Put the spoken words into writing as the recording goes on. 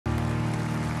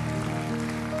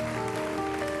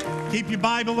Keep your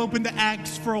Bible open to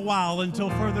Acts for a while until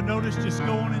further notice. Just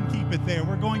go on and keep it there.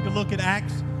 We're going to look at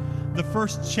Acts, the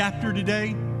first chapter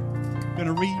today. I'm going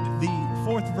to read the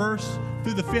 4th verse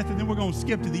through the 5th, and then we're going to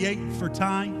skip to the 8th for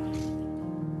time.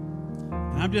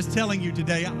 And I'm just telling you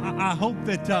today, I hope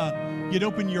that you'd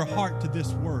open your heart to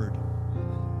this word.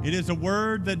 It is a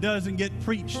word that doesn't get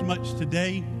preached much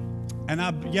today,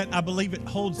 and yet I believe it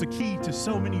holds the key to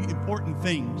so many important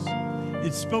things.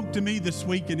 It spoke to me this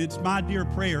week, and it's my dear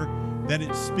prayer that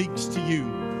it speaks to you.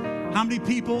 How many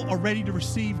people are ready to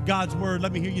receive God's word?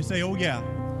 Let me hear you say, oh yeah.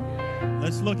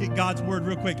 Let's look at God's word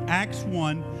real quick. Acts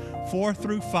 1, 4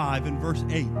 through 5 and verse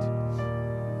 8.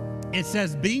 It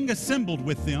says, being assembled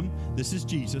with them, this is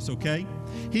Jesus, okay?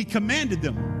 He commanded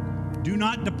them, do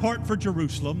not depart for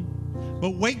Jerusalem,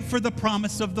 but wait for the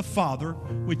promise of the Father,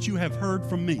 which you have heard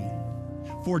from me.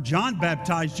 For John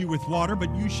baptized you with water,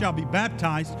 but you shall be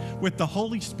baptized with the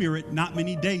Holy Spirit not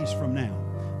many days from now.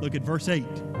 Look at verse 8.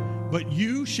 But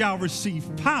you shall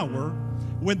receive power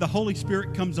when the Holy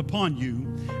Spirit comes upon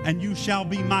you, and you shall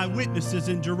be my witnesses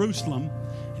in Jerusalem,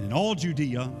 and in all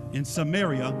Judea, in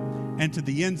Samaria, and to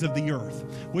the ends of the earth.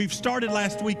 We've started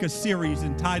last week a series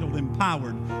entitled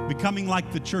Empowered, Becoming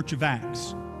Like the Church of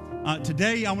Acts.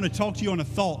 Today, I want to talk to you on a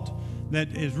thought that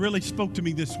has really spoke to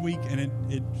me this week, and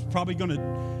it's probably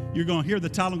you're going to hear the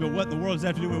title and go, what in the world does that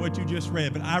have to do with what you just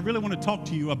read? But I really want to talk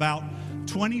to you about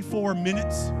 24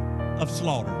 minutes of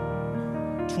slaughter.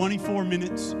 24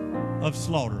 minutes of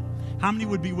slaughter. How many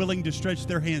would be willing to stretch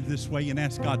their hands this way and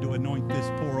ask God to anoint this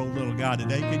poor old little guy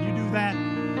today? Can you do that?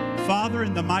 Father,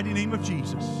 in the mighty name of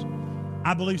Jesus,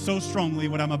 I believe so strongly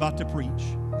what I'm about to preach.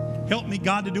 Help me,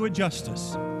 God, to do it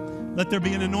justice. Let there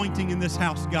be an anointing in this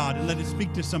house, God, and let it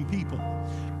speak to some people.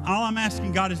 All I'm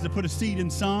asking, God, is to put a seed in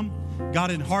some,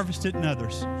 God, and harvest it in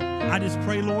others. I just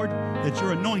pray, Lord, that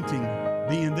your anointing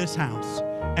be in this house.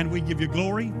 And we give you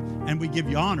glory, and we give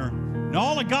you honor. And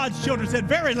all of God's children said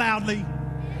very loudly,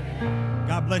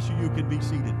 God bless you. You can be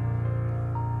seated.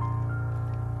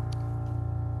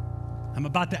 I'm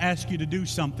about to ask you to do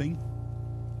something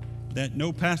that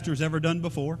no pastor's ever done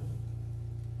before,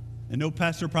 and no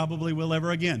pastor probably will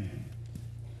ever again.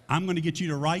 I'm going to get you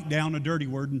to write down a dirty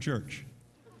word in church.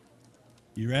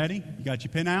 You ready? You got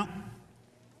your pen out?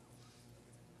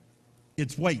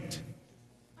 It's wait.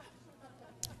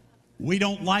 We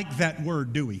don't like that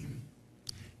word, do we?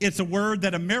 It's a word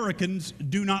that Americans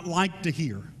do not like to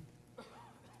hear.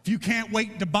 If you can't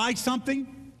wait to buy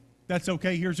something, that's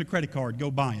okay. Here's a credit card.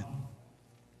 Go buy it.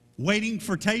 Waiting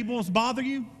for tables bother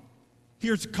you?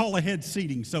 Here's call ahead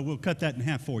seating, so we'll cut that in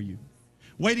half for you.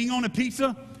 Waiting on a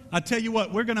pizza? I tell you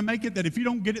what, we're going to make it that if you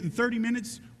don't get it in 30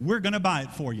 minutes, we're going to buy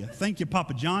it for you. Thank you,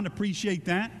 Papa John. Appreciate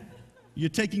that. You're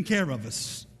taking care of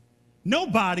us.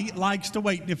 Nobody likes to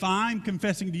wait. And if I'm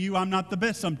confessing to you, I'm not the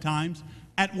best sometimes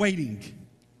at waiting.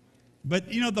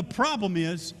 But, you know, the problem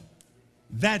is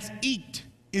that's eked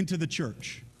into the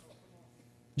church.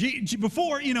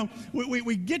 Before, you know,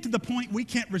 we get to the point we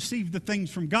can't receive the things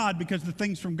from God because the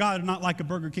things from God are not like a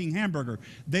Burger King hamburger.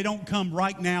 They don't come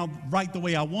right now, right the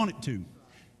way I want it to.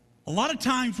 A lot of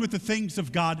times with the things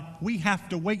of God, we have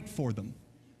to wait for them.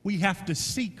 We have to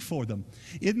seek for them.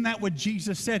 Isn't that what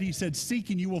Jesus said? He said,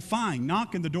 seek and you will find.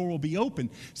 Knock and the door will be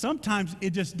open. Sometimes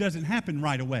it just doesn't happen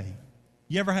right away.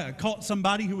 You ever caught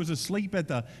somebody who was asleep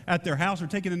at their house or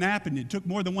taking a nap and it took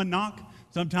more than one knock?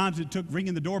 Sometimes it took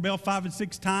ringing the doorbell 5 and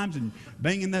 6 times and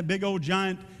banging that big old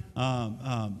giant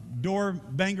door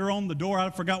banger on the door. I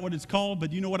forgot what it's called,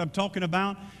 but you know what I'm talking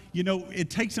about. You know,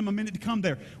 it takes them a minute to come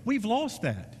there. We've lost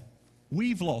that.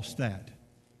 We've lost that.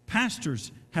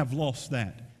 Pastors have lost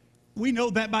that. We know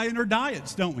that by in our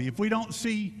diets, don't we? If we don't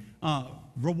see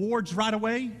rewards right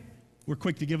away, we're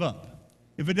quick to give up.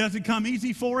 If it doesn't come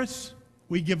easy for us,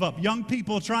 we give up. Young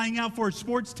people trying out for a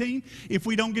sports team, if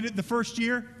we don't get it the first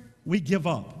year, we give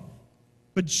up.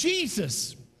 But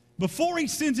Jesus, before he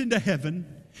sends into heaven,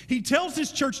 he tells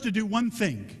his church to do one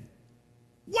thing.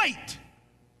 Wait.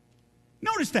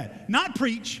 Notice that. Not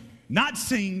preach, not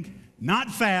sing, not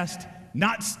fast,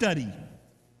 not study.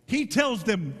 He tells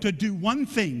them to do one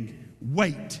thing.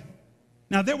 Wait.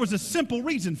 Now, there was a simple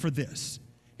reason for this.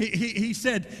 He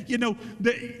said, you know,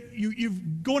 you're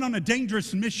going on a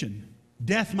dangerous mission.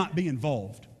 Death might be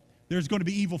involved. There's going to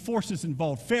be evil forces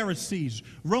involved, Pharisees,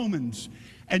 Romans,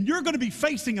 and you're going to be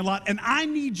facing a lot, and I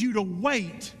need you to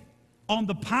wait on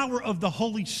the power of the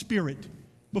Holy Spirit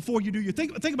before you do your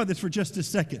thing. Think about this for just a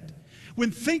second.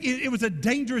 It was a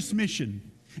dangerous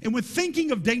mission. And when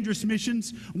thinking of dangerous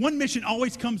missions, one mission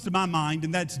always comes to my mind,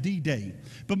 and that's D-Day,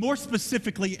 but more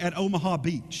specifically at Omaha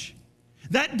Beach.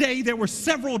 That day, there were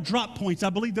several drop points. I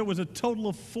believe there was a total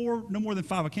of 4, no more than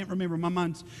 5. I can't remember. My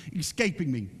mind's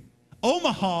escaping me.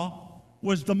 Omaha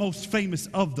was the most famous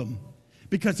of them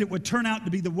because it would turn out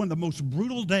to be one of the most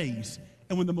brutal days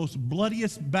and one of the most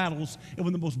bloodiest battles and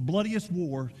one of the most bloodiest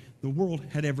war the world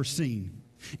had ever seen.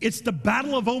 It's the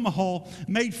Battle of Omaha,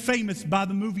 made famous by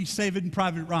the movie Saving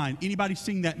Private Ryan. Anybody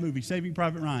seen that movie, Saving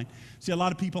Private Ryan? See, a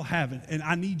lot of people haven't, and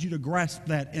I need you to grasp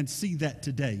that and see that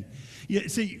today.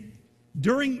 See,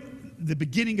 during the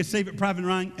beginning of Saving Private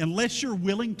Ryan, unless you're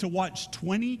willing to watch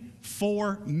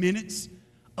 24 minutes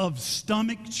of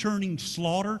stomach-churning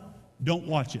slaughter, don't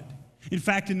watch it. In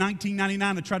fact, in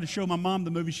 1999, I tried to show my mom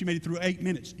the movie. She made it through 8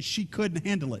 minutes. She couldn't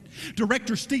handle it.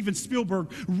 Director Steven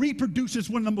Spielberg reproduces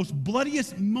one of the most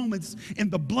bloodiest moments in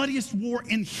the bloodiest war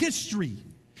in history.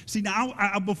 See, now,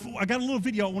 I got a little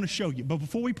video I want to show you, but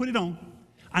before we put it on,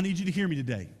 I need you to hear me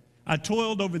today. I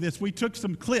toiled over this. We took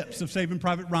some clips of Saving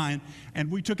Private Ryan,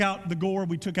 and we took out the gore,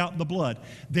 we took out the blood.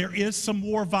 There is some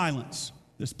war violence,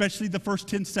 especially the first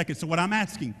 10 seconds. So what I'm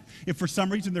asking, if for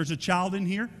some reason there's a child in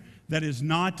here that is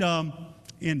not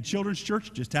in children's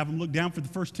church, just have them look down for the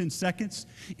first 10 seconds.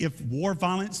 If war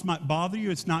violence might bother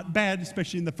you, it's not bad,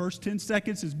 especially in the first 10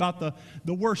 seconds. It's about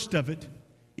the worst of it.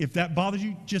 If that bothers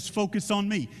you, just focus on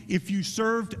me. If you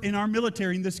served in our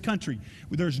military in this country,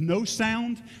 where there's no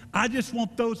sound, I just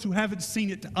want those who haven't seen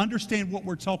it to understand what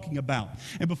we're talking about.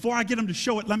 And before I get them to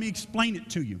show it, let me explain it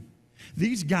to you.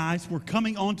 These guys were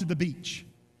coming onto the beach,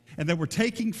 and they were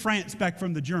taking France back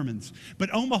from the Germans.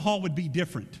 But Omaha would be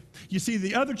different. You see,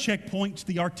 the other checkpoints,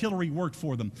 the artillery worked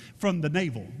for them from the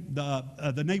naval,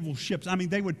 the naval ships. I mean,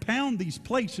 they would pound these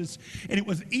places, and it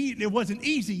wasn't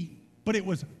easy, but it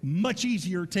was much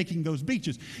easier taking those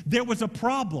beaches. There was a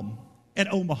problem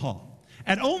at Omaha.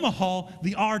 At Omaha,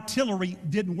 the artillery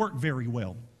didn't work very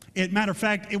well. Matter of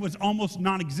fact, it was almost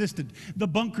non-existent. The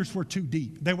bunkers were too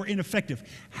deep. They were ineffective.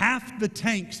 Half the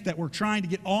tanks that were trying to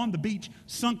get on the beach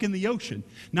sunk in the ocean.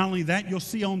 Not only that, you'll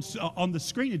see on the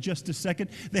screen in just a second,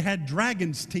 they had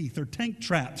dragon's teeth or tank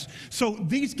traps. So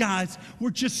these guys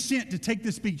were just sent to take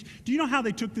this beach. Do you know how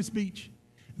they took this beach?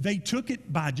 They took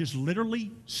it by just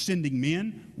literally sending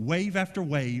men, wave after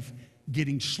wave,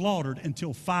 getting slaughtered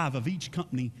until 5 of each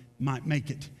company might make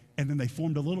it. And then they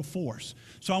formed a little force.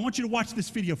 So I want you to watch this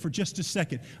video for just a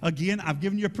second. Again, I've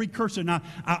given you a precursor. Now,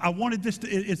 I wanted this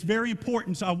it's very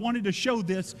important, so I wanted to show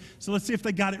this. So let's see if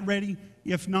they got it ready.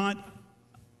 If not,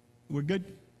 we're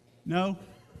good? No?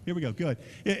 Here we go. Good.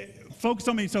 Focus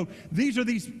on me. So these are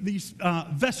these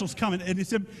vessels coming. And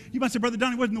you might say, Brother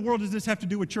Donnie, what in the world does this have to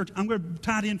do with church? I'm going to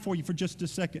tie it in for you for just a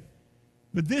second.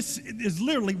 But this is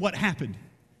literally what happened.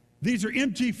 These are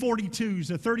MG-42s,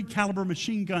 the 30 caliber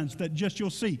machine guns that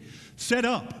you'll see set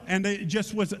up, and it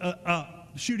just was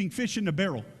shooting fish in a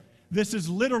barrel. This is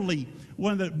literally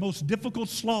one of the most difficult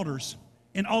slaughters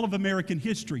in all of American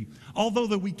history. Although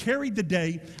that we carried the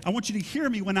day, I want you to hear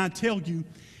me when I tell you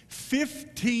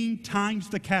 15 times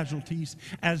the casualties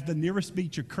as the nearest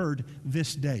beach occurred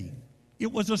this day.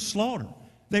 It was a slaughter.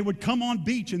 They would come on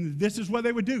beach, and this is what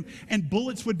they would do. And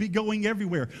bullets would be going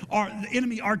everywhere. The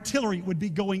enemy artillery would be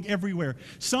going everywhere.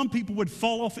 Some people would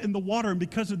fall off in the water, and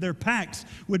because of their packs,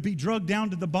 would be dragged down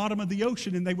to the bottom of the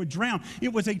ocean, and they would drown.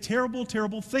 It was a terrible,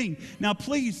 terrible thing. Now,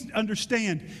 please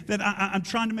understand that I'm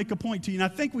trying to make a point to you, and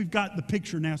I think we've got the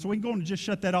picture now, so we can go and just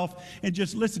shut that off and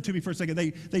just listen to me for a second.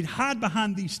 They'd hide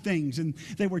behind these things, and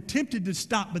they were tempted to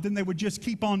stop, but then they would just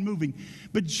keep on moving.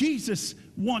 But Jesus,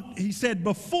 he said,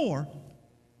 before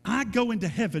I go into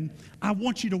heaven, I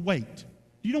want you to wait.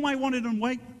 Do you know why he wanted them to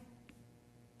wait?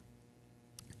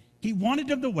 He wanted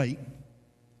them to wait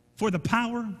for the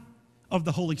power of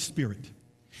the Holy Spirit.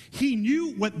 He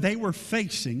knew what they were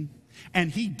facing, and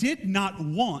he did not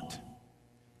want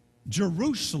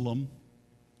Jerusalem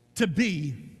to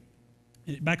be,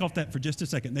 back off that for just a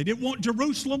second. They didn't want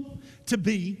Jerusalem to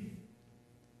be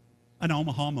an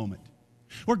Omaha moment,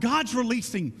 where God's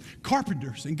releasing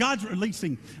carpenters and God's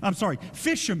releasing,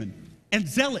 fishermen and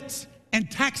zealots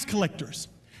and tax collectors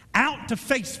out to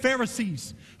face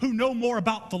Pharisees who know more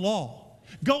about the law.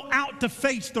 Go out to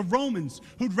face the Romans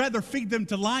who'd rather feed them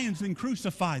to lions than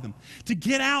crucify them. To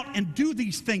get out and do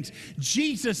these things.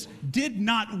 Jesus did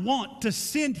not want to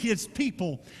send his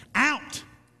people out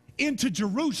into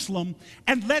Jerusalem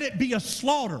and let it be a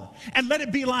slaughter and let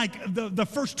it be like the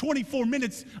first 24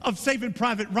 minutes of Saving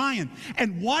Private Ryan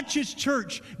and watch his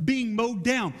church being mowed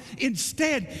down.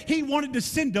 Instead, he wanted to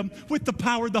send them with the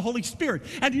power of the Holy Spirit.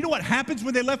 And you know what happens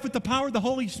when they left with the power of the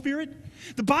Holy Spirit?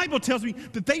 The Bible tells me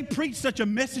that they preached such a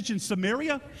message in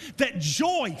Samaria that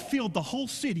joy filled the whole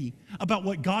city about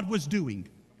what God was doing.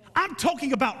 I'm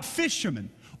talking about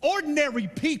fishermen, ordinary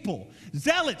people,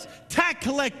 zealots, tax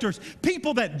collectors,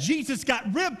 people that Jesus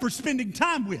got ribbed for spending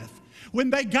time with. When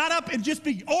they got up and just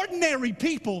be ordinary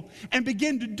people and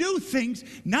began to do things,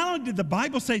 not only did the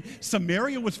Bible say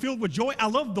Samaria was filled with joy, I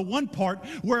love the one part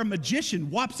where a magician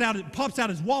pops out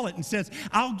his wallet and says,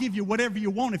 I'll give you whatever you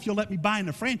want if you'll let me buy in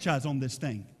a franchise on this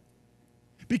thing.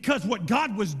 Because what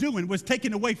God was doing was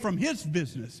taken away from his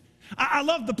business. I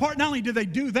love the part, not only do they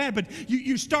do that, but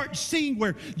you start seeing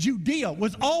where Judea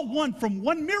was all one from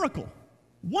one miracle.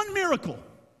 One miracle.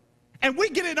 And we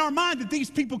get in our mind that these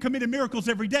people committed miracles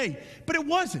every day, but it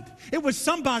wasn't. It was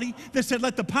somebody that said,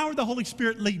 let the power of the Holy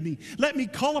Spirit lead me. Let me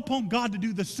call upon God to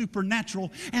do the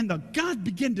supernatural. And the God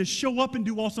began to show up and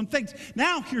do awesome things.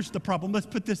 Now, here's the problem. Let's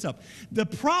put this up. The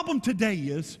problem today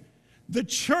is the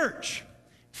church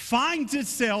finds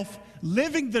itself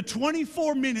living the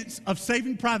 24 minutes of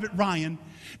Saving Private Ryan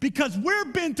because we're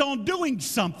bent on doing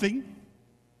something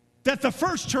that the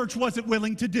first church wasn't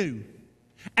willing to do.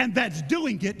 And that's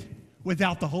doing it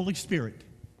without the Holy Spirit.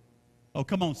 Oh,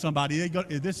 come on, somebody.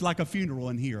 This is like a funeral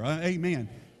in here. Amen.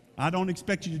 I don't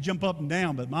expect you to jump up and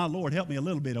down, but my Lord, help me a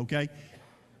little bit, okay?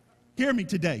 Hear me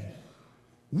today.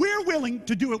 We're willing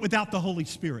to do it without the Holy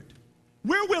Spirit.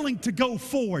 We're willing to go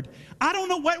forward. I don't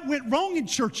know what went wrong in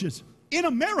churches in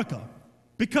America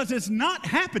because it's not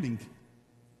happening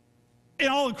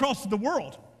all across the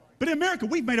world. But in America,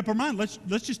 we've made up our mind, let's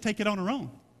just take it on our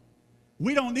own.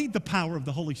 We don't need the power of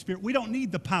the Holy Spirit. We don't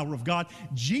need the power of God.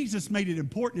 Jesus made it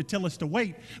important to tell us to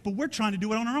wait, but we're trying to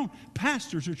do it on our own.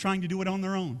 Pastors are trying to do it on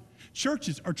their own.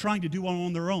 Churches are trying to do it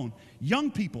on their own.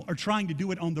 Young people are trying to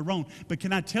do it on their own. But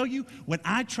can I tell you, when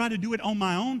I try to do it on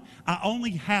my own, I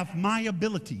only have my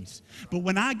abilities. But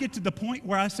when I get to the point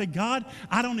where I say, God,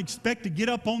 I don't expect to get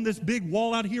up on this big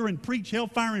wall out here and preach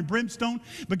hellfire and brimstone,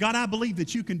 but God, I believe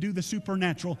that you can do the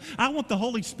supernatural. I want the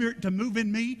Holy Spirit to move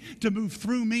in me, to move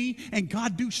through me, and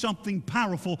God, do something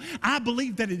powerful. I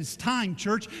believe that it is time,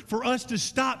 church, for us to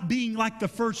stop being like the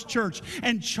first church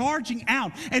and charging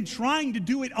out and trying to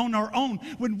do it on our own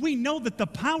when we know that the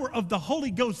power of the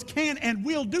Holy Ghost can and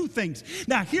will do things.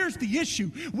 Now, here's the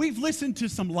issue. We've listened to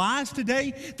some lies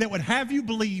today that would have you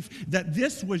believe that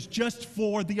this was just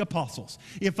for the apostles.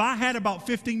 If I had about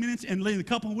 15 minutes and in a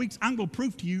couple of weeks, I'm going to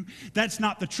prove to you that's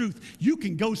not the truth. You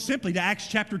can go simply to Acts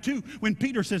chapter 2 when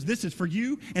Peter says this is for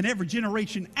you and every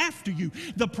generation after you.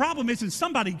 The problem is, and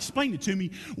somebody explain it to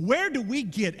me, where do we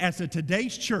get as a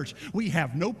today's church? We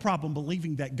have no problem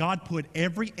believing that God put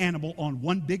every animal on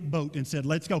one big boat and said,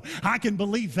 let's go. I can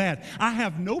believe that. I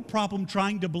have no problem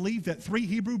trying to believe that 3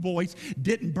 Hebrew boys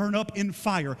didn't burn up in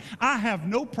fire. I have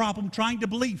no problem trying to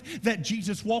believe that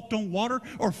Jesus walked on water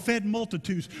or fed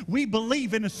multitudes. We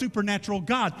believe in a supernatural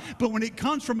God, but when it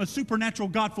comes from a supernatural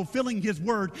God fulfilling his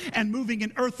word and moving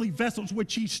in earthly vessels,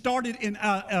 which he started in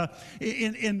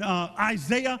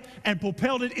Isaiah and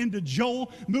propelled it into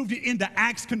Joel, moved it into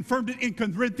Acts, confirmed it in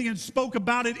Corinthians, spoke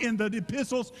about it in the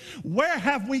epistles, where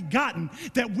have we gotten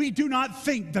that we do not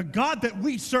think the God that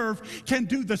we serve can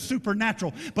do the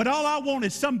supernatural? But all I want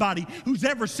is somebody who's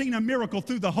ever seen a miracle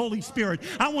through the Holy Spirit.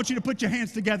 I want you to put your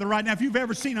hands together right now if you've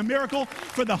ever seen a miracle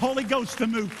for the Holy Ghost to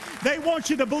move. They want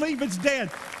you to believe it's dead.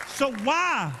 So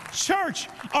why, church,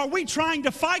 are we trying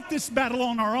to fight this battle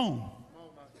on our own?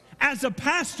 As a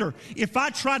pastor, if I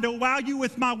tried to wow you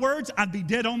with my words, I'd be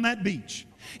dead on that beach.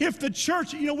 If the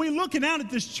church, we're looking out at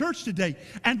this church today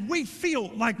and we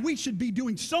feel like we should be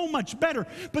doing so much better.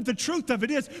 But the truth of it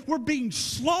is we're being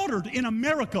slaughtered in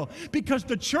America because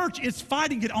the church is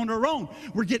fighting it on our own.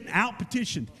 We're getting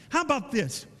out-petitioned. How about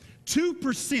this?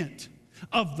 2%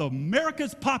 of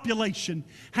America's population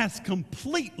has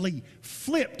completely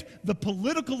flipped the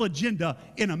political agenda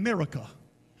in America,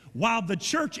 while the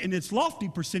church in its lofty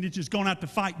percentage has gone out to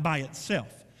fight by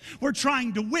itself. We're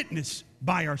trying to witness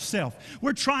by ourselves.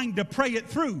 We're trying to pray it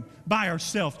through by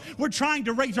ourselves. We're trying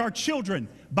to raise our children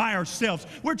by ourselves.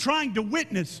 We're trying to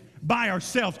witness by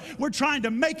ourselves. We're trying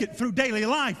to make it through daily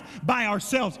life by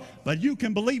ourselves. But you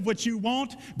can believe what you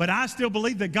want, but I still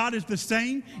believe that God is the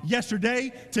same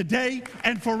yesterday, today,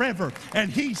 and forever. And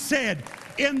he said,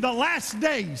 in the last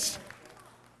days,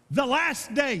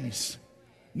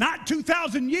 not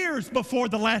 2,000 years before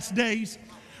the last days,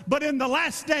 but in the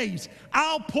last days,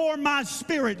 I'll pour my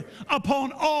spirit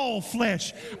upon all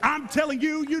flesh. I'm telling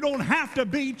you, you don't have to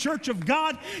be Church of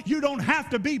God. You don't have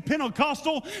to be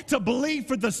Pentecostal to believe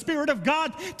for the Spirit of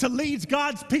God to lead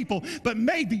God's people. But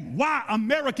maybe why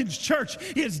America's church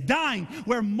is dying,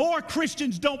 where more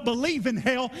Christians don't believe in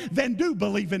hell than do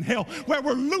believe in hell, where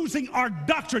we're losing our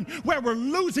doctrine, where we're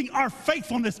losing our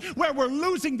faithfulness, where we're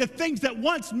losing the things that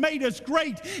once made us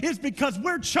great, is because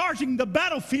we're charging the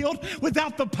battlefield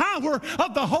without the power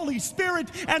of the Holy Spirit,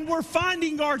 and we're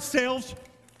finding ourselves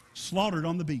slaughtered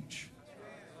on the beach.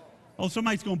 Oh,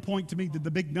 somebody's going to point to me that the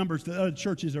big numbers that other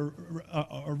churches are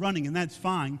running, and that's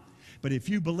fine. But if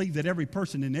you believe that every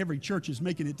person in every church is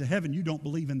making it to heaven, you don't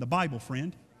believe in the Bible,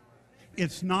 friend.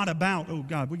 It's not about, oh,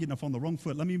 God, we're getting off on the wrong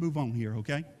foot. Let me move on here,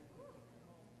 okay?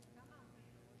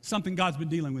 Something God's been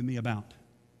dealing with me about.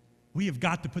 We have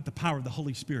got to put the power of the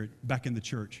Holy Spirit back in the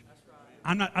church.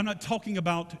 I'm not talking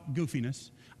about goofiness.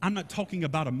 I'm not talking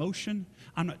about emotion.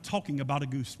 I'm not talking about a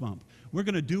goosebump. We're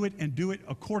going to do it and do it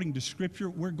according to Scripture.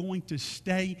 We're going to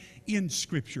stay in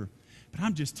Scripture. But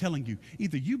I'm just telling you,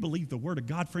 either you believe the Word of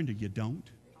God, friend, or you don't.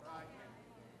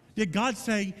 Did God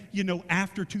say,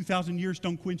 after 2,000 years,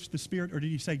 don't quench the Spirit? Or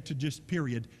did he say to just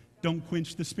period, don't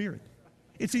quench the Spirit?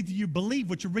 It's either you believe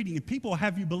what you're reading, and people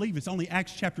have you believe it's only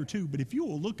Acts chapter 2, but if you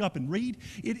will look up and read,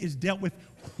 it is dealt with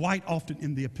quite often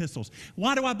in the epistles.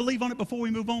 Why do I believe on it before we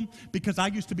move on? Because I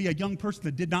used to be a young person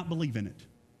that did not believe in it.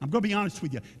 I'm going to be honest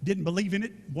with you. Didn't believe in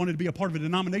it, wanted to be a part of a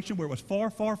denomination where it was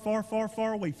far, far, far, far,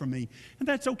 far away from me. And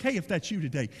that's okay if that's you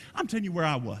today. I'm telling you where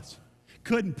I was.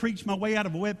 Couldn't preach my way out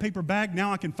of a wet paper bag.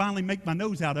 Now I can finally make my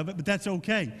nose out of it, but that's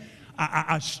okay.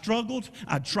 I struggled.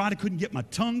 I tried. I couldn't get my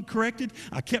tongue corrected.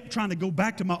 I kept trying to go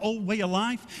back to my old way of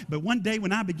life. But one day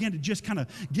when I began to just kind of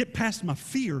get past my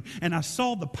fear and I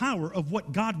saw the power of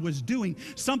what God was doing,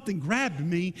 something grabbed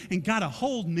me and got a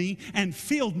hold of me and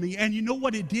filled me. And you know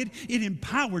what it did? It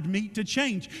empowered me to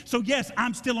change. So yes,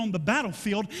 I'm still on the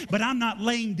battlefield, but I'm not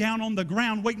laying down on the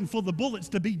ground waiting for the bullets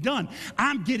to be done.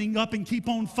 I'm getting up and keep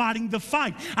on fighting the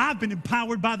fight. I've been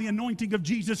empowered by the anointing of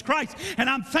Jesus Christ, and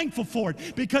I'm thankful for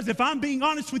it, because if I'm being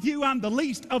honest with you, I'm the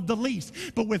least of the least.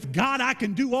 But with God, I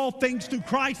can do all things through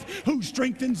Christ who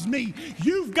strengthens me.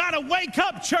 You've got to wake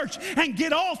up, church, and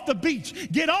get off the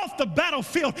beach, get off the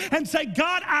battlefield, and say,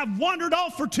 God, I've wandered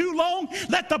off for too long.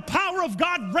 Let the power of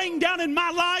God rain down in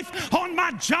my life, on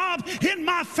my job, in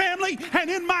my family, and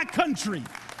in my country.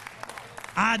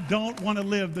 I don't want to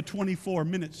live the 24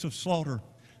 minutes of slaughter.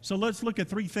 So let's look at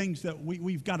three things that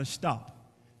we've got to stop.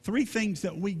 Three things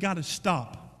that we got to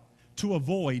stop to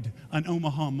avoid an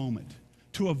Omaha moment,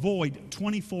 to avoid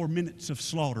 24 minutes of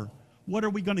slaughter. What are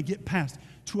we going to get past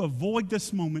to avoid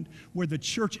this moment where the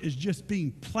church is just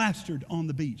being plastered on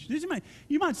the beach?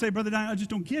 You might say, Brother Diane, I just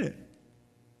don't get it.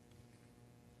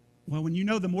 Well, when you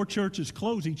know the more churches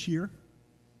close each year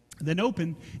than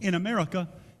open in America,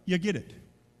 you get it.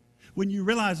 When you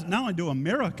realize not only do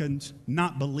Americans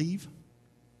not believe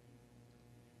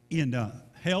in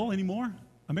hell anymore,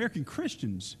 American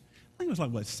Christians, I think it was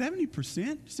like, what, 70%,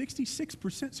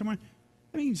 66%, somewhere.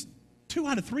 That means 2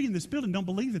 out of 3 in this building don't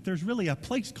believe that there's really a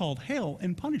place called hell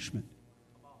and punishment.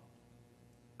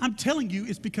 I'm telling you,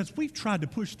 it's because we've tried to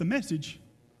push the message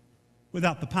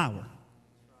without the power.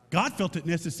 God felt it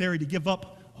necessary to give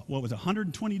up, what was it,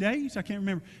 120 days? I can't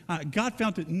remember. God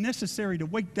felt it necessary to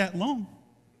wait that long.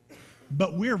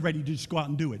 But we're ready to just go out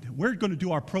and do it. We're going to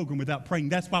do our program without praying.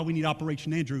 That's why we need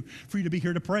Operation Andrew, for you to be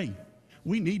here to pray.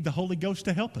 We need the Holy Ghost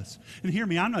to help us. And hear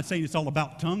me, I'm not saying it's all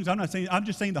about tongues. I'm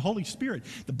just saying the Holy Spirit.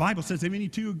 The Bible says if any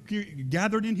two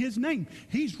gathered in His name,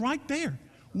 He's right there.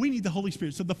 We need the Holy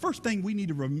Spirit. So the first thing we need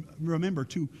to remember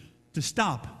to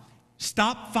stop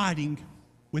fighting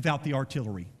without the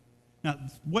artillery. Now,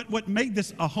 what made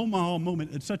this a Omaha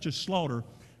moment and such a slaughter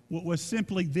was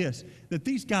simply this, that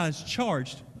these guys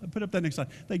charged, put up that next slide,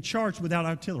 they charged without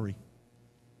artillery.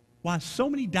 Why so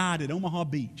many died at Omaha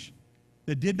Beach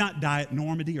that did not die at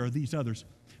Normandy or these others?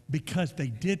 Because they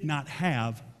did not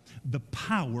have the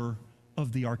power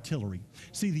of the artillery.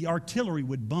 See, the artillery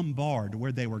would bombard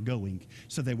where they were going.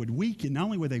 So they would weaken. Not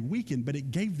only were they weakened, but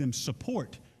it gave them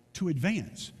support to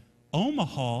advance.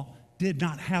 Omaha did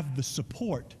not have the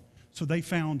support. So they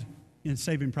found in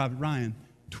Saving Private Ryan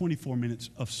 24 minutes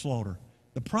of slaughter.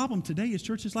 The problem today is,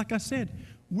 churches, like I said,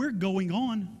 we're going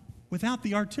on without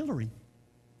the artillery,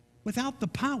 without the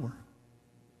power,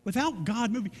 without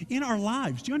God moving in our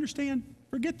lives. Do you understand?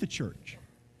 Forget the church.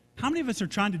 How many of us are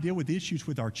trying to deal with issues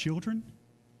with our children,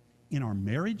 in our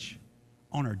marriage,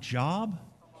 on our job,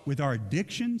 with our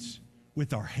addictions,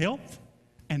 with our health?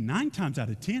 And 9 times out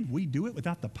of 10, we do it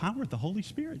without the power of the Holy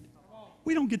Spirit.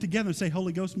 We don't get together and say,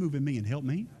 Holy Ghost, move in me and help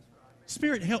me.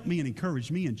 Spirit, help me and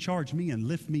encourage me and charge me and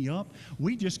lift me up.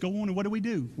 We just go on, and what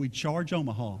do? We charge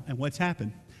Omaha. And what's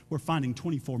happened? We're finding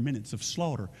 24 minutes of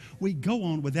slaughter. We go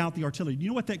on without the artillery. You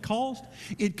know what that caused?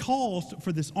 It caused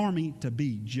for this army to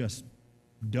be just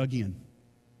dug in,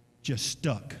 just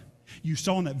stuck. You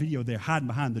saw in that video there hiding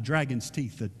behind the dragon's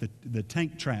teeth, the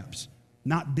tank traps.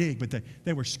 Not big, but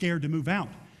they were scared to move out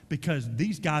because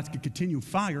these guys could continue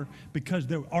fire because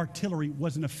their artillery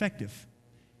wasn't effective.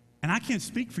 And I can't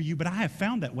speak for you, but I have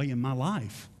found that way in my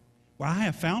life, where I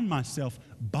have found myself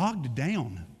bogged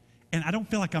down, and I don't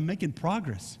feel like I'm making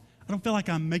progress. I don't feel like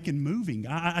I'm moving.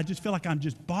 I just feel like I'm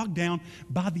just bogged down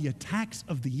by the attacks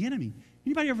of the enemy.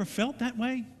 Anybody ever felt that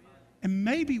way? And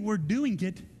maybe we're doing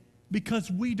it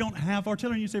because we don't have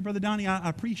artillery. And you say, Brother Donnie, I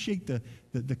appreciate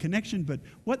the connection, but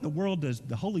what in the world does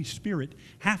the Holy Spirit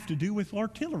have to do with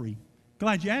artillery?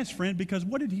 Glad you asked, friend, because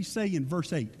what did he say in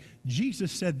verse 8?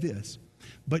 Jesus said this,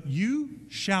 but you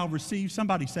shall receive,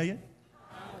 somebody say it,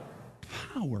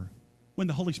 power when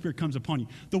the Holy Spirit comes upon you.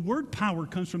 The word power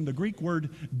comes from the Greek word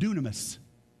dunamis.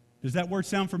 Does that word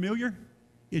sound familiar?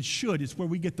 It should. It's where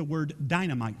we get the word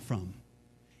dynamite from.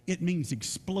 It means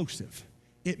explosive.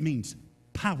 It means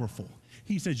powerful.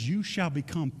 He says, you shall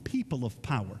become people of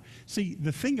power. See,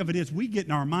 the thing of it is, we get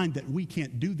in our mind that we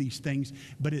can't do these things,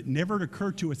 but it never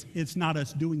occurred to us, it's not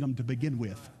us doing them to begin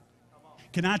with.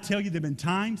 Can I tell you, there have been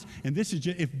times, and this is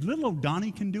just, if little old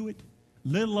Donnie can do it,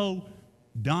 little old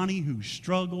Donnie who's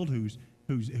struggled, who's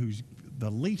the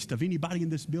least of anybody in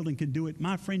this building can do it,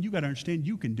 my friend, you got to understand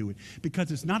you can do it,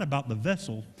 because it's not about the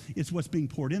vessel, it's what's being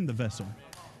poured in the vessel.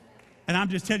 And I'm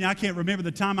just telling you, I can't remember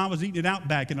the time I was eating at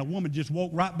Outback and a woman just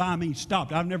walked right by me and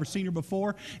stopped. I've never seen her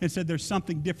before and said, there's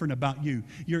something different about you.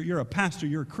 You're a pastor,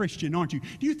 you're a Christian, aren't you?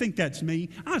 Do you think that's me?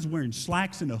 I was wearing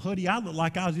slacks and a hoodie. I looked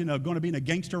like I was going to be in a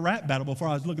gangster rap battle before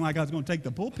I was looking like I was going to take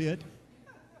the pulpit.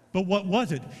 But what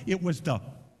was it? It was the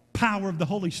power of the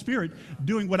Holy Spirit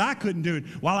doing what I couldn't do.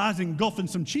 While I was engulfing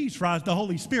some cheese fries, the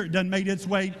Holy Spirit done made its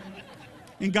way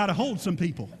and got a hold of some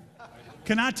people.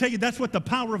 Can I tell you, that's what the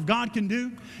power of God can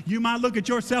do? You might look at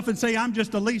yourself and say, I'm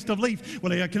just the least of least.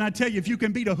 Well, can I tell you, if you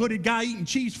can beat a hooded guy eating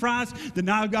cheese fries, then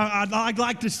I'd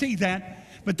like to see that.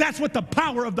 But that's what the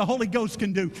power of the Holy Ghost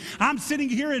can do. I'm sitting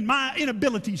here in my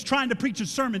inabilities trying to preach a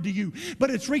sermon to you,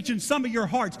 but it's reaching some of your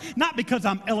hearts, not because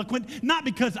I'm eloquent, not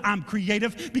because I'm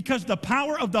creative, because the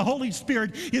power of the Holy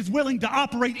Spirit is willing to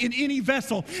operate in any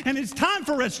vessel. And it's time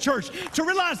for us, church, to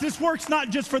realize this works not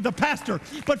just for the pastor,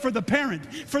 but for the parent,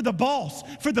 for the boss,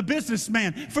 for the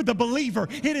businessman, for the believer.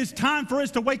 It is time for us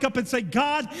to wake up and say,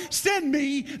 God, send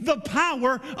me the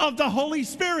power of the Holy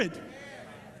Spirit.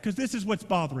 Because this is what's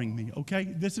bothering me, okay?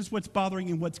 This is what's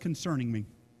bothering and what's concerning me.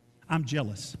 I'm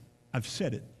jealous. I've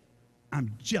said it.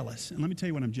 I'm jealous. And let me tell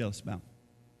you what I'm jealous about.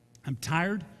 I'm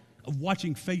tired of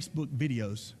watching Facebook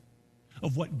videos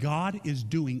of what God is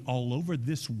doing all over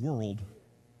this world,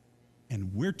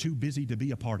 and we're too busy to be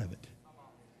a part of it.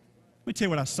 Let me tell you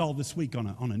what I saw this week on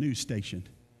a news station.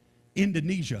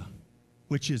 Indonesia,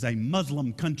 which is a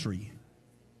Muslim country.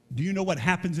 Do you know what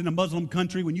happens in a Muslim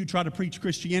country when you try to preach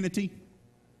Christianity?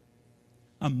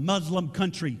 A Muslim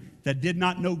country that did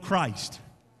not know Christ.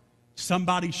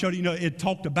 Somebody showed, it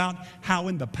talked about how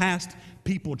in the past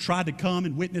people tried to come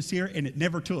and witness here and it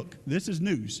never took. This is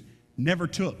news. Never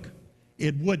took.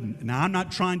 It wouldn't. Now, I'm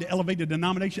not trying to elevate a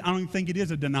denomination. I don't even think it is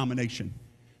a denomination.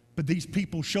 But these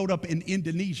people showed up in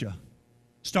Indonesia,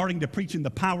 starting to preach in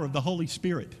the power of the Holy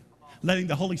Spirit, letting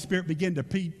the Holy Spirit begin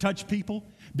to touch people,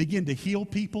 begin to heal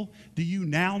people. Do you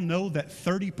now know that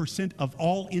 30% of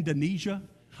all Indonesia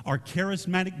are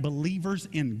charismatic believers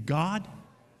in God?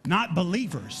 Not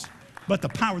believers, but the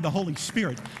power of the Holy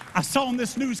Spirit. I saw on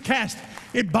this newscast,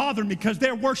 it bothered me because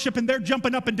they're worshiping, they're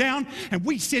jumping up and down, and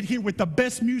we sit here with the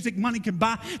best music money can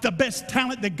buy, the best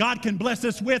talent that God can bless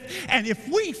us with, and if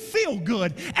we feel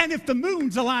good, and if the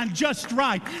moon's aligned just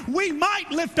right, we might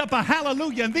lift up a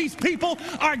hallelujah, and these people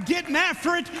are getting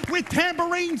after it with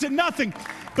tambourines and nothing.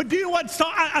 But do you know what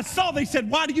I saw? They said,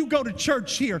 why do you go to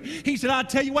church here? He said, I'll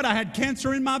tell you what, I had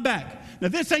cancer in my back. Now,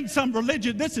 this ain't some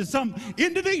religion. This is some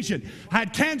Indonesian. I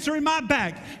had cancer in my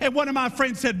back. And one of my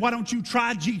friends said, why don't you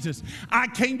try Jesus? I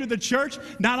came to the church.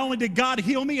 Not only did God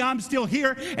heal me, I'm still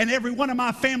here. And every one of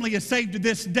my family is saved to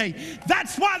this day.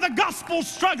 That's why the gospel's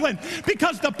struggling.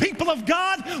 Because the people of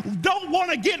God don't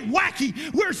want to get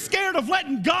wacky. We're scared of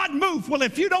letting God move. Well,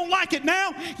 if you don't like it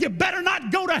now, you better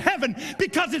not go to heaven.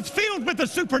 Because it's filled with the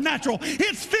supernatural.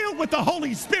 It's filled with the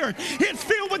Holy Spirit. It's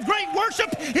filled with great worship.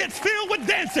 It's filled with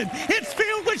dancing. It's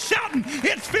filled with shouting.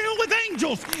 It's filled with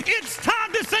angels. It's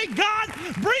time to say, God,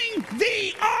 bring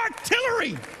the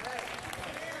artillery.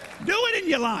 Do it in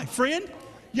your life, friend.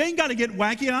 You ain't got to get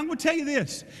wacky. And I'm going to tell you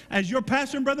this. As your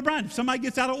pastor and Brother Brian, if somebody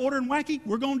gets out of order and wacky,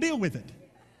 we're going to deal with it.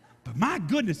 But my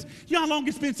goodness, you know how long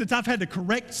it's been since I've had to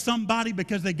correct somebody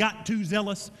because they got too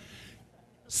zealous?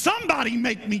 Somebody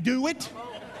make me do it.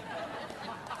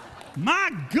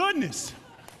 My goodness.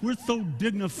 We're so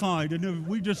dignified and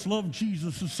we just love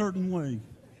Jesus a certain way.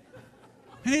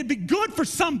 And it'd be good for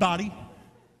somebody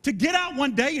to get out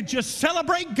one day and just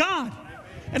celebrate God.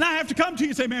 And I have to come to you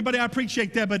and say, man, buddy, I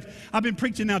appreciate that, but I've been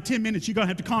preaching now 10 minutes. You're going to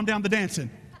have to calm down the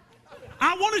dancing.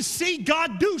 I want to see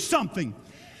God do something.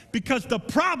 Because the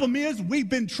problem is we've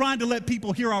been trying to let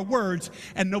people hear our words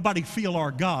and nobody feel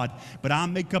our God. But I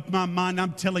make up my mind,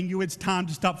 I'm telling you, it's time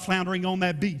to stop floundering on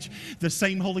that beach. The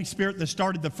same Holy Spirit that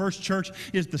started the first church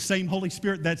is the same Holy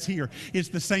Spirit that's here. It's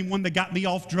the same one that got me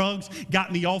off drugs,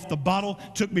 got me off the bottle,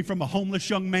 took me from a homeless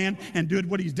young man and did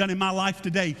what he's done in my life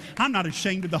today. I'm not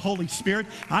ashamed of the Holy Spirit.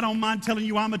 I don't mind telling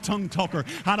you I'm a tongue talker.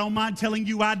 I don't mind telling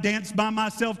you I dance by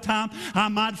myself time. I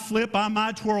might flip, I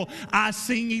might twirl. I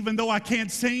sing even though I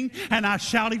can't sing. And I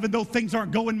shout even though things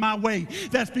aren't going my way.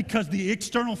 That's because the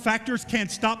external factors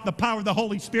can't stop the power of the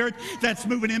Holy Spirit that's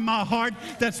moving in my heart,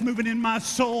 that's moving in my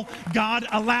soul. God,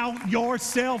 allow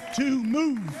yourself to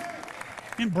move.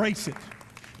 Embrace it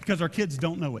because our kids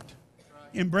don't know it.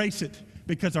 Embrace it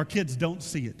because our kids don't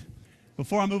see it.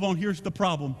 Before I move on, here's the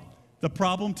problem. The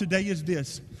problem today is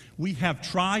this. We have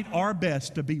tried our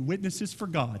best to be witnesses for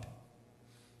God.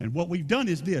 And what we've done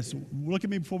is this. Look at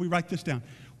me before we write this down.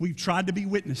 We've tried to be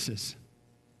witnesses.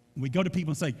 We go to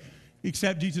people and say,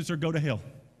 accept Jesus or go to hell.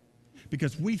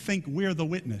 Because we think we're the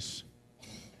witness.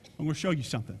 I'm going to show you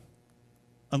something.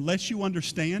 Unless you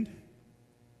understand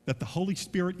that the Holy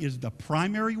Spirit is the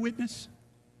primary witness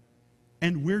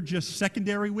and we're just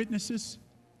secondary witnesses,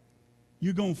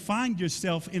 you're going to find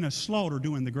yourself in a slaughter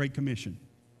doing the Great Commission.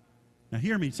 Now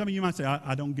hear me. Some of you might say,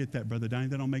 I don't get that, Brother Donnie.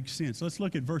 That don't make sense. Let's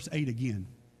look at verse 8 again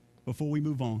before we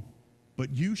move on.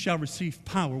 But you shall receive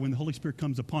power when the Holy Spirit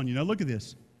comes upon you. Now look at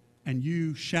this. And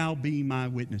you shall be my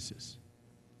witnesses.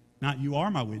 Not you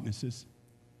are my witnesses.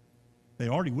 They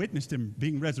already witnessed him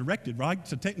being resurrected, right?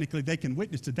 So technically they can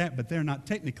witness to that, but they're not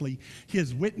technically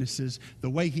his witnesses the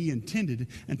way he intended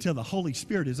until the Holy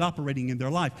Spirit is operating in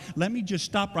their life. Let me just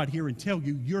stop right here and tell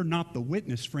you, you're not the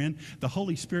witness, friend. The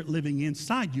Holy Spirit living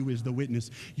inside you is the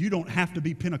witness. You don't have to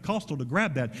be Pentecostal to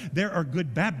grab that. There are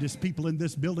good Baptist people in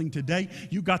this building today.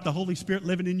 You got the Holy Spirit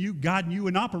living in you, guiding you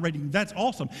and operating. That's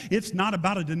awesome. It's not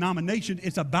about a denomination.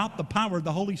 It's about the power of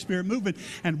the Holy Spirit moving.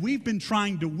 And we've been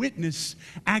trying to witness,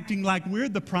 acting like we're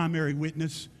the primary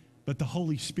witness, but the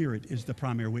Holy Spirit is the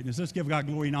primary witness. Let's give God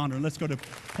glory and honor. And let's go to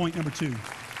point number 2.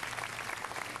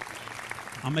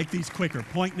 I'll make these quicker.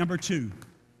 Point number 2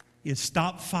 is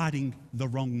stop fighting the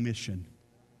wrong mission.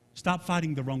 Stop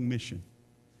fighting the wrong mission.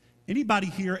 Anybody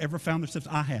here ever found themselves,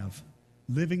 I have,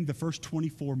 living the first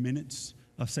 24 minutes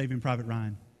of Saving Private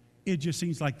Ryan? It just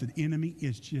seems like the enemy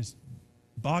is just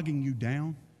bogging you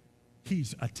down.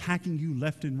 He's attacking you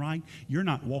left and right. You're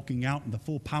not walking out in the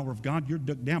full power of God. You're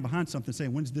ducked down behind something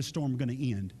saying, when's this storm going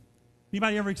to end?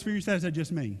 Anybody ever experienced that? Is that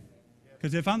just me?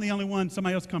 Because if I'm the only one,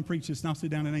 somebody else come preach this and I'll sit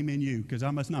down and amen you because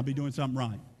I must not be doing something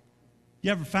right.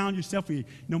 You ever found yourself,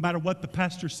 no matter what the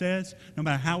pastor says, no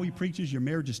matter how he preaches, your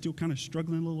marriage is still kind of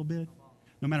struggling a little bit?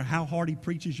 No matter how hard he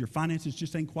preaches, your finances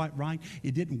just ain't quite right.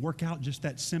 It didn't work out just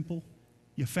that simple.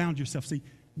 You found yourself. See,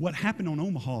 what happened on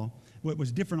Omaha, what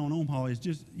was different on Omaha is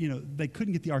just, they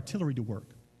couldn't get the artillery to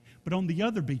work. But on the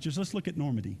other beaches, let's look at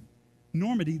Normandy.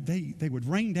 Normandy, they would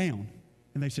rain down,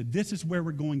 and they said, this is where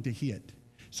we're going to hit.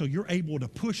 So you're able to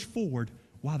push forward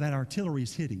while that artillery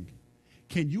is hitting.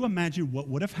 Can you imagine what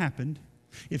would have happened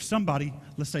if somebody,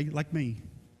 let's say like me,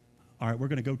 all right, we're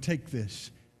going to go take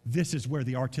this. This is where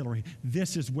the artillery,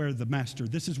 this is where the master,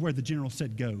 this is where the general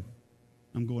said go.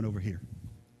 I'm going over here.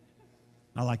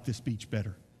 I like this beach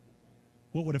better.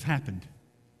 What would have happened?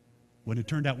 Wouldn't have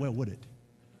turned out well, would it?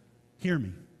 Hear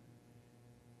me.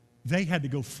 They had to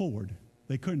go forward.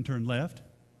 They couldn't turn left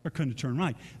or couldn't turn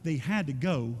right. They had to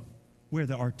go where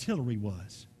the artillery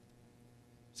was.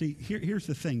 See, here's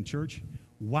the thing, church.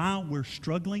 While we're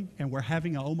struggling and we're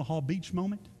having an Omaha Beach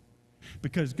moment,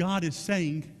 because God is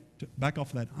saying, back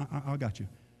off of that, I got you.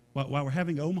 While we're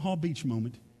having an Omaha Beach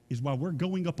moment is while we're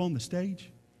going up on the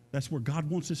stage, that's where God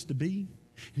wants us to be.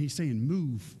 And he's saying,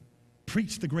 move.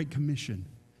 Preach the Great Commission.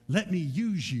 Let me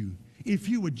use you. If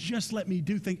you would just let me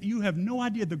do things, you have no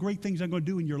idea the great things I'm going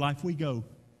to do in your life. We go,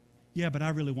 yeah, but I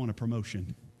really want a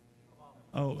promotion.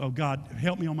 Oh, God,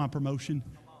 help me on my promotion.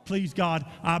 Please, God,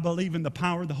 I believe in the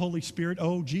power of the Holy Spirit.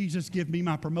 Oh, Jesus, give me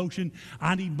my promotion.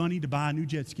 I need money to buy a new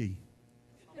jet ski.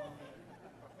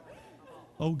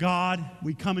 Oh, God,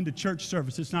 we come into church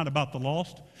service. It's not about the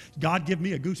lost. God, give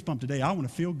me a goosebump today. I want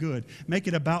to feel good. Make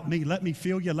it about me. Let me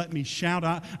feel you. Let me shout.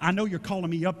 I know you're calling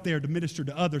me up there to minister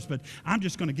to others, but I'm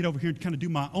just going to get over here and kind of do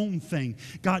my own thing.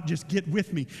 God, just get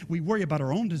with me. We worry about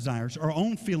our own desires, our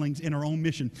own feelings, and our own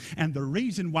mission. And the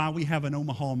reason why we have an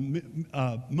Omaha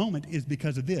moment is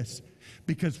because of this.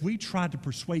 Because we tried to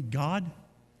persuade God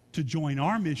to join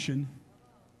our mission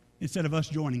instead of us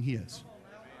joining his.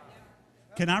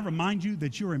 Can I remind you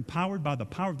that you're empowered by the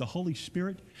power of the Holy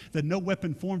Spirit, that no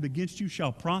weapon formed against you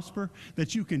shall prosper,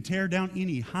 that you can tear down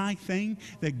any high thing,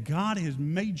 that God has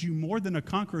made you more than a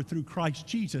conqueror through Christ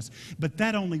Jesus. But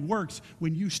that only works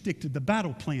when you stick to the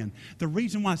battle plan. The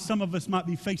reason why some of us might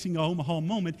be facing a Omaha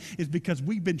moment is because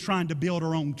we've been trying to build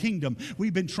our own kingdom.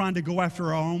 We've been trying to go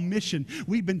after our own mission.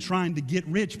 We've been trying to get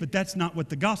rich, but that's not what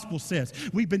the gospel says.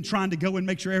 We've been trying to go and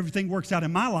make sure everything works out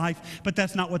in my life, but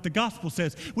that's not what the gospel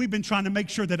says. We've been trying to make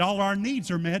sure that all our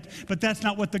needs are met, but that's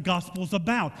not what the gospel's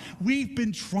about. We've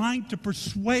been trying to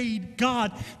persuade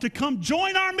God to come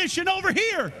join our mission over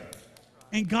here,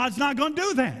 and God's not going to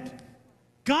do that.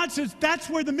 God says that's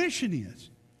where the mission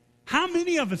is. How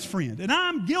many of us, friend, and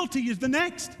I'm guilty is the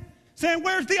next, saying,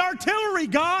 where's the artillery,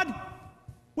 God?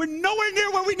 We're nowhere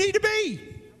near where we need to be,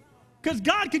 because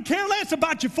God could care less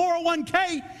about your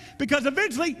 401k, because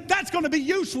eventually that's going to be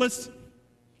useless.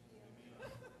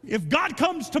 If God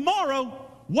comes tomorrow,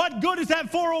 what good is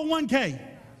that 401k?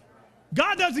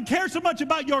 God doesn't care so much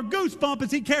about your goosebump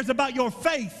as he cares about your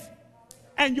faith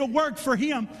and your work for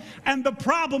him. And the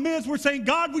problem is we're saying,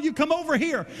 God, will you come over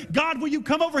here? God, will you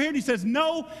come over here? And he says,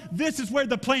 no, this is where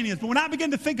the plan is. But when I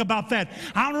begin to think about that,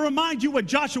 I want to remind you what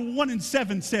Joshua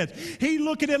 1:7 says. He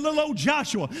looked at little old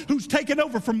Joshua who's taken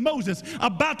over from Moses,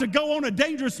 about to go on a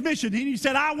dangerous mission. And he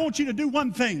said, I want you to do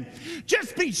one thing.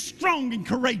 Just be strong and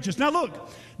courageous. Now look,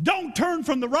 don't turn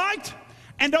from the right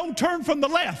and don't turn from the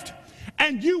left,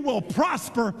 and you will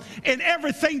prosper in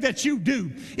everything that you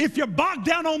do. If you're bogged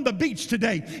down on the beach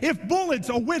today, if bullets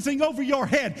are whizzing over your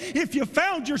head, if you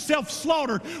found yourself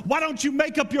slaughtered, why don't you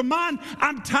make up your mind?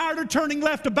 I'm tired of turning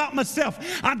left about myself.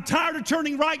 I'm tired of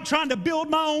turning right trying to build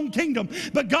my own kingdom.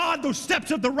 But God, the steps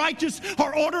of the righteous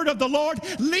are ordered of the Lord.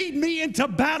 Lead me into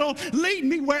battle. Lead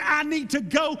me where I need to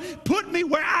go. Put me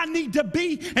where I need to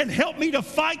be, and help me to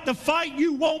fight the fight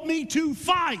you want me to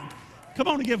fight. Come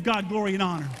on and give God glory and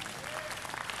honor.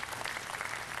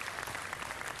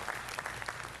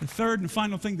 The third and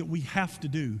final thing that we have to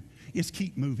do is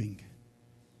keep moving.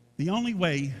 The only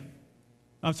way,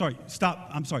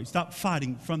 stop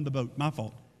fighting from the boat. My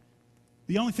fault.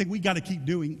 The only thing we got to keep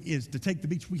doing is to take the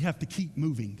beach. We have to keep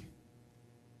moving.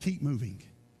 Keep moving.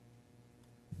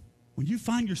 When you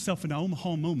find yourself in an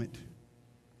Omaha moment,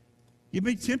 you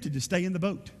may be tempted to stay in the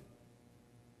boat.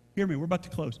 Hear me, we're about to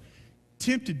close.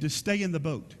 Tempted to stay in the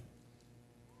boat.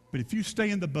 But if you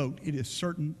stay in the boat, it is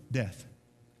certain death.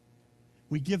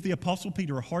 We give the Apostle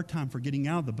Peter a hard time for getting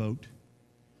out of the boat,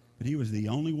 but he was the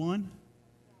only one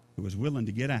who was willing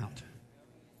to get out.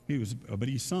 But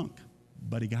he sunk,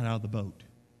 but he got out of the boat.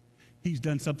 He's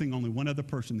done something only one other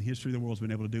person in the history of the world has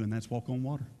been able to do, and that's walk on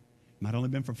water. Might have only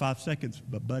been for 5 seconds,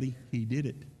 but buddy, he did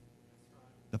it.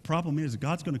 The problem is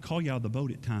God's going to call you out of the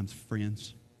boat at times,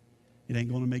 friends. It ain't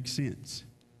going to make sense.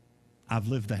 I've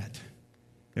lived that.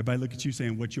 Everybody look at you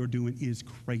saying what you're doing is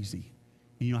crazy.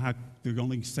 And you know how the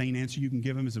only sane answer you can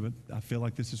give them is, I feel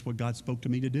like this is what God spoke to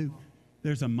me to do.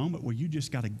 There's a moment where you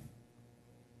just got to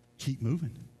keep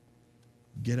moving.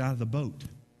 Get out of the boat.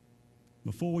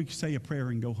 Before we say a prayer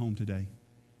and go home today,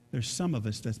 there's some of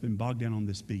us that's been bogged down on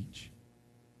this beach.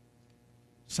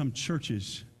 Some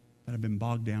churches that have been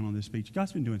bogged down on this beach.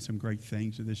 God's been doing some great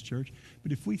things at this church,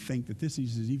 but if we think that this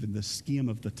is even the skim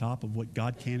of the top of what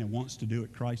God can and wants to do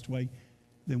at ChristWay,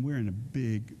 then we're in a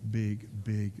big, big,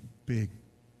 big, big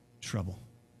trouble.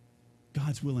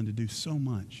 God's willing to do so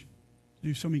much,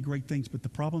 do so many great things, but the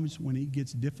problem is when it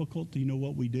gets difficult, do you know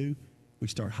what we do? We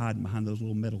start hiding behind those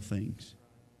little metal things.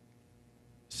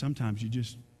 Sometimes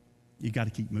you got to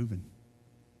keep moving.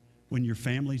 When your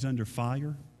family's under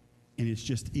fire, and it's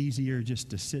just easier just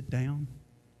to sit down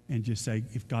and just say,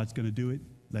 if God's going to do it,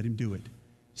 let him do it.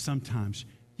 Sometimes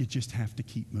you just have to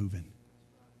keep moving.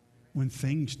 When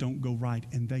things don't go right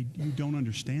and you don't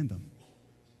understand them.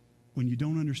 When you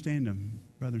don't understand them,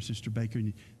 Brother and Sister Baker,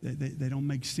 they don't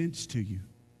make sense to you.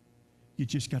 You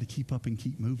just got to keep up and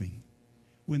keep moving.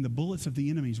 When the bullets of the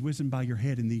enemy is whizzing by your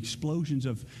head and the explosions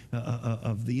of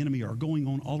the enemy are going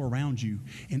on all around you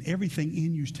and everything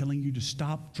in you is telling you to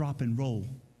stop, drop, and roll,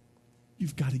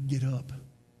 you've got to get up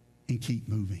and keep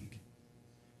moving.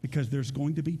 Because there's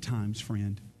going to be times,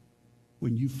 friend,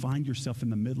 when you find yourself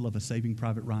in the middle of a Saving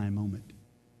Private Ryan moment.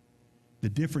 The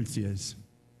difference is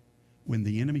when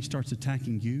the enemy starts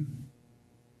attacking you,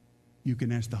 you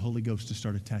can ask the Holy Ghost to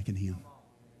start attacking him.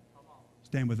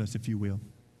 Stand with us if you will.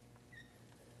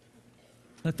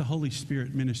 Let the Holy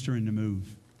Spirit minister and to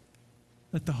move.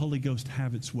 Let the Holy Ghost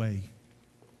have its way.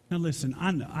 Now listen,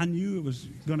 I knew it was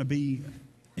going to be,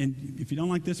 and if you don't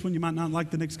like this one, you might not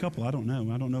like the next couple. I don't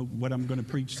know. I don't know what I'm going to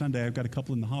preach Sunday. I've got a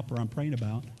couple in the hopper I'm praying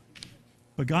about.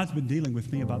 But God's been dealing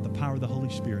with me about the power of the Holy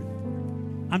Spirit.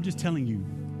 I'm just telling you,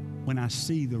 when I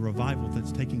see the revival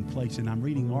that's taking place and I'm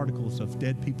reading articles of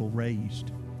dead people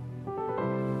raised,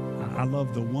 I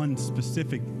love the one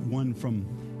specific one from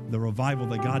the revival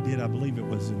that God did. I believe it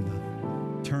was in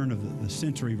the turn of the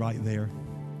century right there,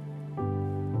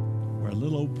 where a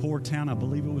little old poor town, I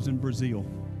believe it was in Brazil,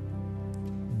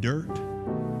 dirt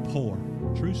poor,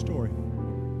 true story.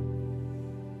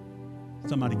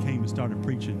 Somebody came and started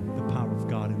preaching the power of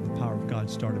God, and the power of God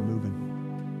started moving.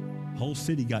 The whole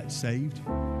city got saved,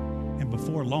 and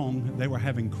before long, they were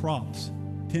having crops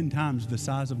 10 times the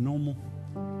size of normal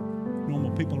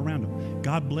people around them.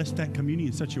 God blessed that community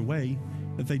in such a way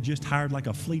that they just hired like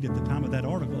a fleet at the time of that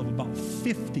article of about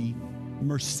 50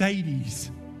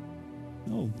 Mercedes.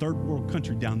 Old third world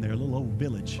country down there, a little old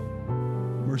village.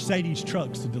 Mercedes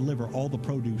trucks to deliver all the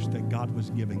produce that God was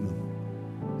giving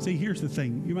them. See, here's the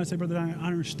thing. You might say, brother, I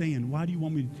understand. Why do you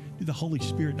want me to do the Holy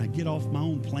Spirit and I get off my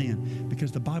own plan?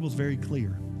 Because the Bible's very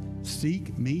clear.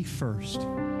 Seek me first,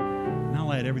 and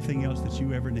I'll add everything else that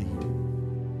you ever need.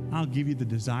 I'll give you the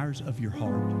desires of your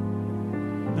heart.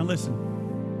 Now listen,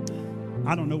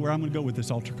 I don't know where I'm going to go with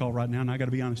this altar call right now, and I got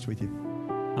to be honest with you.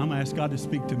 I'm going to ask God to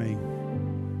speak to me.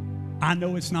 I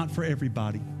know it's not for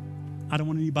everybody. I don't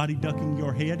want anybody ducking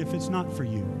your head if it's not for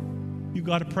you. You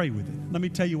got to pray with it. Let me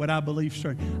tell you what I believe,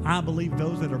 sir. I believe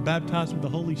those that are baptized with the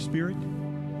Holy Spirit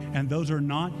and those who are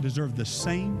not deserve the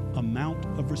same amount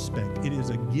of respect. It is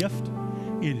a gift.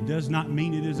 It does not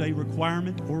mean it is a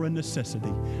requirement or a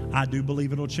necessity. I do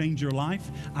believe it'll change your life.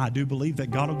 I do believe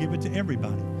that God will give it to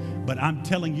everybody. But I'm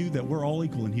telling you that we're all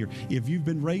equal in here. If you've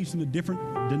been raised in a different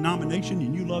denomination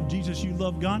and you love Jesus, you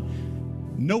love God,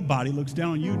 nobody looks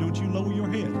down on you. Don't you lower your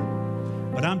head.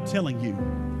 But I'm telling you,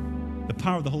 the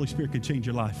power of the Holy Spirit can change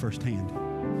your life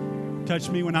firsthand.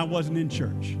 Touched me when I wasn't in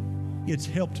church. It's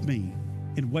helped me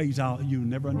in ways you'll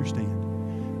never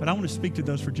understand. But I want to speak to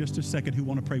those for just a second who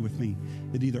want to pray with me.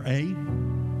 That either A,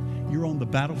 you're on the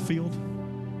battlefield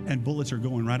and bullets are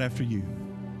going right after you.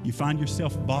 You find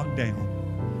yourself bogged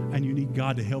down and you need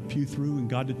God to help you through and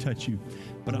God to touch you.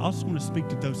 But I also want to speak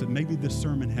to those that maybe this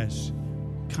sermon has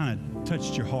kind of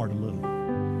touched your heart a little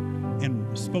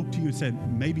and spoke to you and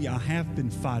said, maybe I have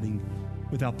been fighting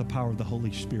without the power of the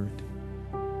Holy Spirit.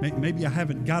 Maybe I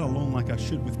haven't got along like I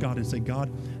should with God and say,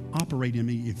 God, operate in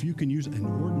me. If you can use an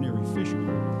ordinary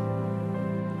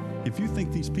fisherman, if you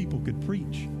think these people could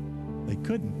preach, they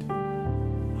couldn't.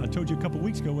 I told you a couple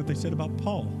weeks ago what they said about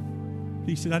Paul.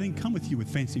 He said, I didn't come with you with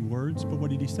fancy words, but what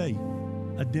did he say?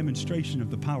 A demonstration of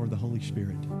the power of the Holy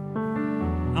Spirit.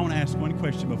 I want to ask one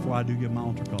question before I do give my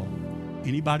altar call.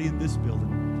 Anybody in this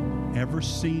building ever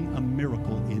seen a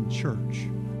miracle in church?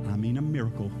 I mean a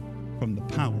miracle from the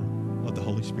power of the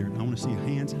Holy Spirit. I want to see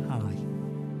hands high.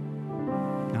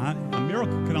 Now, a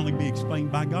miracle can only be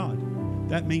explained by God.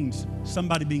 That means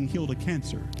somebody being healed of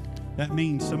cancer. That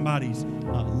means somebody's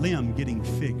limb getting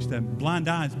fixed. That blind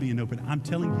eyes being opened. I'm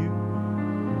telling you,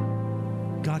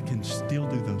 God can still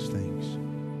do those things.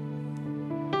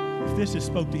 If this has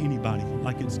spoke to anybody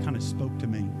like it's kind of spoke to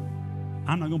me,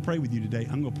 I'm not going to pray with you today.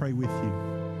 I'm going to pray with you.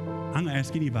 I'm going to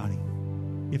ask anybody.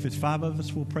 If it's 5 of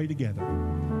us, we'll pray together.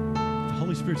 The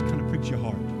Holy Spirit's kind of pricks your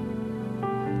heart.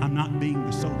 I'm not being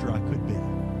the soldier I could be.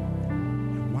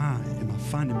 And why am I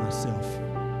finding myself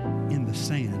in the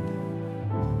sand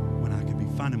when I could be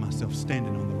finding myself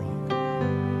standing on the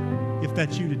rock? If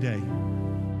that's you today,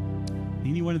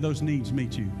 any one of those needs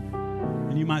meet you,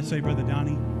 and you might say, Brother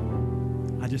Donnie,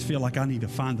 I just feel like I need to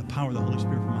find the power of the Holy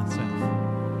Spirit for myself.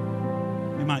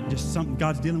 It might just something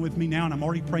God's dealing with me now and I'm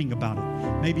already praying about it.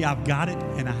 Maybe I've got it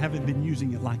and I haven't been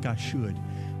using it like I should.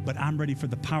 But I'm ready for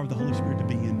the power of the Holy Spirit to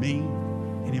be in me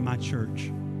and in my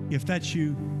church. If that's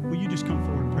you, will you just come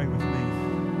forward and pray with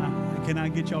me? Can I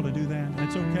get y'all to do that?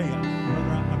 That's okay.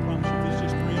 Brother, I promise you, if it's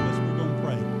just 3 of us, we're going to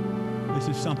pray. This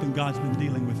is something God's been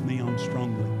dealing with me on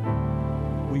strongly.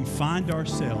 We find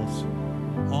ourselves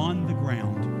on the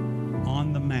ground,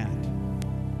 on the mat,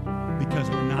 because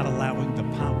we're not allowing the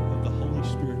power of the Holy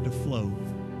Spirit to flow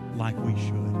like we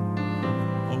should.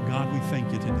 Oh God, we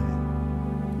thank you today.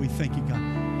 We thank you, God,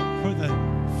 for the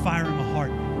fire in my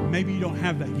heart. Maybe you don't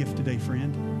have that gift today,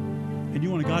 friend, and you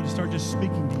want God to start just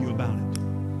speaking to you about it.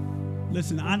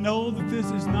 Listen, I know that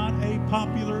this is not a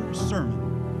popular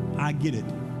sermon. I get it.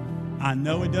 I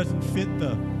know it doesn't fit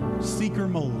the seeker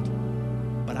mold,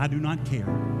 but I do not care.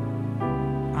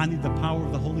 I need the power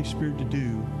of the Holy Spirit to do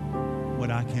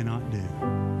what I cannot do.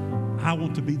 I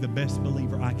want to be the best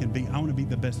believer I can be. I want to be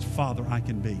the best father I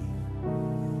can be.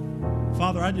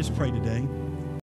 Father, I just pray today